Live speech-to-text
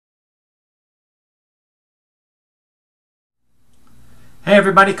Hey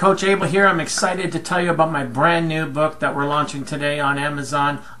everybody, Coach Abel here. I'm excited to tell you about my brand new book that we're launching today on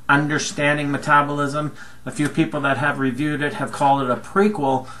Amazon, Understanding Metabolism. A few people that have reviewed it have called it a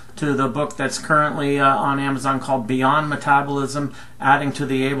prequel to the book that's currently on Amazon called Beyond Metabolism, adding to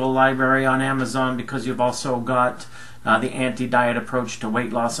the Abel library on Amazon because you've also got the anti-diet approach to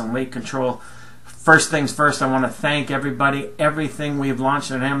weight loss and weight control. First things first, I want to thank everybody. Everything we've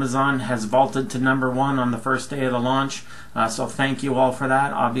launched on Amazon has vaulted to #1 on the first day of the launch. So thank you all for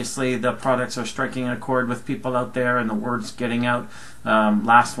that. Obviously, the products are striking a chord with people out there and the word's getting out.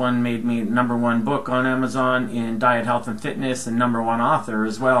 Last one made me #1 book on Amazon in diet, health, and fitness, and #1 author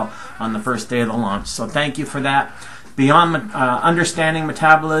as well on the first day of the launch. So thank you for that. Beyond Understanding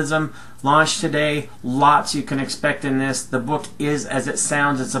Metabolism, launched today. Lots you can expect in this. The book is as it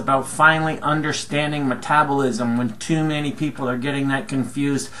sounds. It's about finally understanding metabolism when too many people are getting that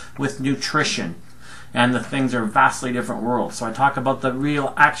confused with nutrition. And the things are vastly different worlds. So I talk about the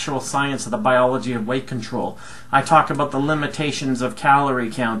real actual science of the biology of weight control. I talk about the limitations of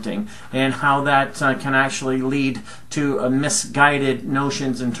calorie counting and how that can actually lead to misguided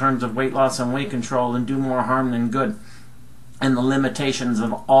notions in terms of weight loss and weight control and do more harm than good. And the limitations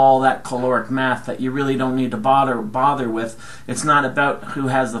of all that caloric math that you really don't need to bother with. It's not about who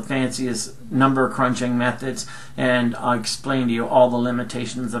has the fanciest number crunching methods, and I'll explain to you all the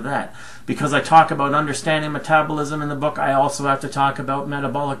limitations of that. Because I talk about understanding metabolism in the book, I also have to talk about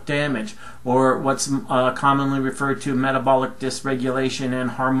metabolic damage, or what's commonly referred to metabolic dysregulation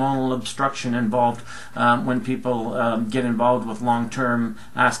and hormonal obstruction involved when people get involved with long-term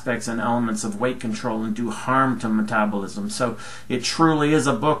aspects and elements of weight control and do harm to metabolism. So it truly is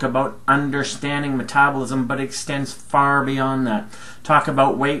a book about understanding metabolism, but extends far beyond that. Talk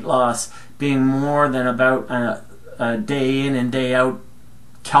about weight loss being more than about a day in and day out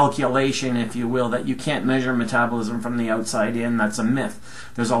calculation, if you will, that you can't measure metabolism from the outside in. That's a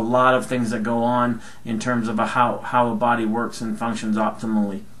myth. There's a lot of things that go on in terms of how a body works and functions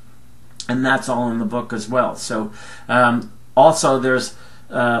optimally. And that's all in the book as well. So also there's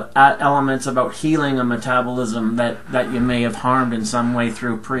elements about healing a metabolism that you may have harmed in some way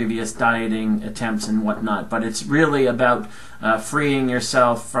through previous dieting attempts and whatnot. But it's really about freeing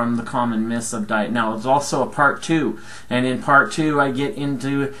yourself from the common myths of diet. Now, it's also a part 2, and in part 2 I get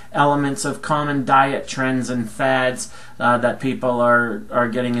into elements of common diet trends and fads that people are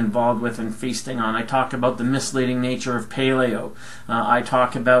getting involved with and feasting on. I talk about the misleading nature of paleo. I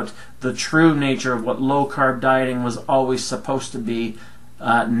talk about the true nature of what low-carb dieting was always supposed to be,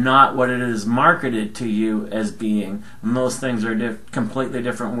 not what it is marketed to you as being. And those things are completely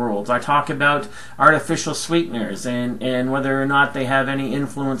different worlds. I talk about artificial sweeteners and whether or not they have any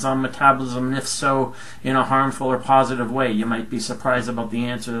influence on metabolism, and if so, in a harmful or positive way. You might be surprised about the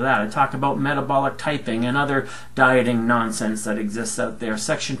answer to that. I talk about metabolic typing and other dieting nonsense that exists out there.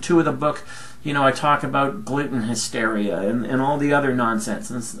 Section 2 of the book, I talk about gluten hysteria and all the other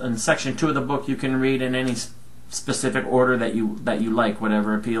nonsense. And section 2 of the book you can read in any specific order that you like,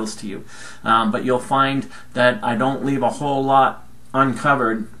 whatever appeals to you. But you'll find that I don't leave a whole lot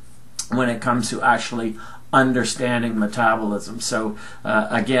uncovered when it comes to actually understanding metabolism. So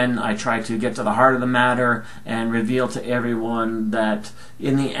again, I try to get to the heart of the matter and reveal to everyone that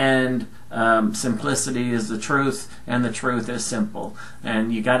in the end, simplicity is the truth, and the truth is simple.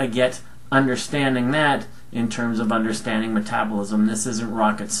 And you got to get understanding that in terms of understanding metabolism. This isn't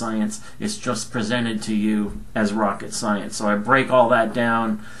rocket science. It's just presented to you as rocket science. So I break all that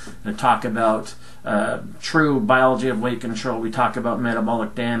down and talk about true biology of weight control. We talk about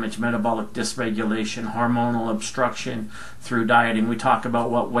metabolic damage, metabolic dysregulation, hormonal obstruction through dieting. We talk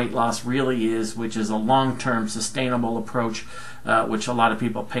about what weight loss really is, which is a long-term sustainable approach, which a lot of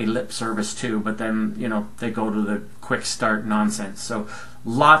people pay lip service to, but then they go to the quick start nonsense. So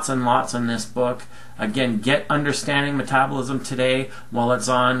lots and lots in this book. Again, get Understanding Metabolism today while it's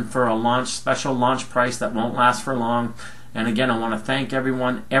on for a special launch price that won't last for long. And again, I want to thank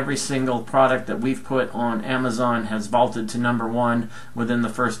everyone. Every single product that we've put on Amazon has vaulted to #1 within the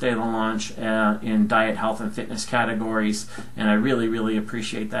first day of the launch in diet, health, and fitness categories. And I really, really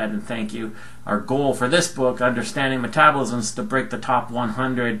appreciate that, and thank you. Our goal for this book, Understanding Metabolism, is to break the top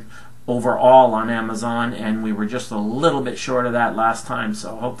 100 overall on Amazon, and we were just a little bit short of that last time,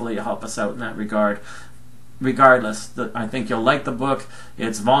 so hopefully you'll help us out in that regard. Regardless, I think you'll like the book.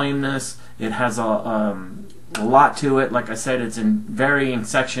 It's voluminous. It has a lot to it. Like I said, it's in varying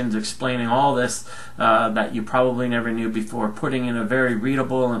sections explaining all this that you probably never knew before, putting in a very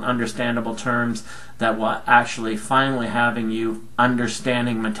readable and understandable terms that will actually finally having you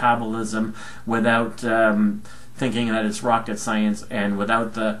understanding metabolism without thinking that it's rocket science, and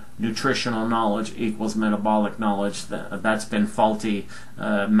without the nutritional knowledge equals metabolic knowledge. That's been faulty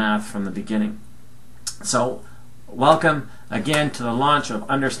math from the beginning. So welcome again to the launch of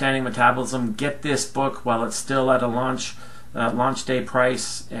Understanding Metabolism. Get this book while it's still at a launch day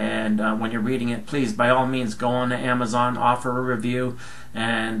price, and when you're reading it, please by all means go on to Amazon, offer a review,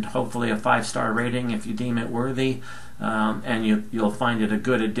 and hopefully a 5-star rating if you deem it worthy. And you'll find it a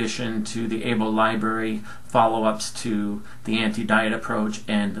good addition to the ABLE library, follow-ups to the anti-diet approach,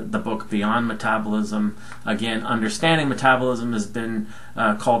 and the book Beyond Metabolism. Again, Understanding Metabolism has been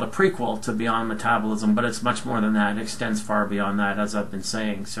called a prequel to Beyond Metabolism, but it's much more than that. It extends far beyond that, as I've been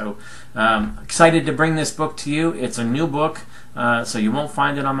saying. So excited to bring this book to you. It's a new book, so you won't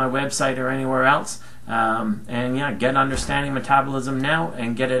find it on my website or anywhere else. And yeah, get Understanding Metabolism now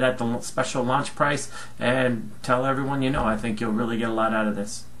and get it at the special launch price, and tell everyone you know. I think you'll really get a lot out of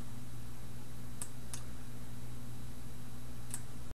this.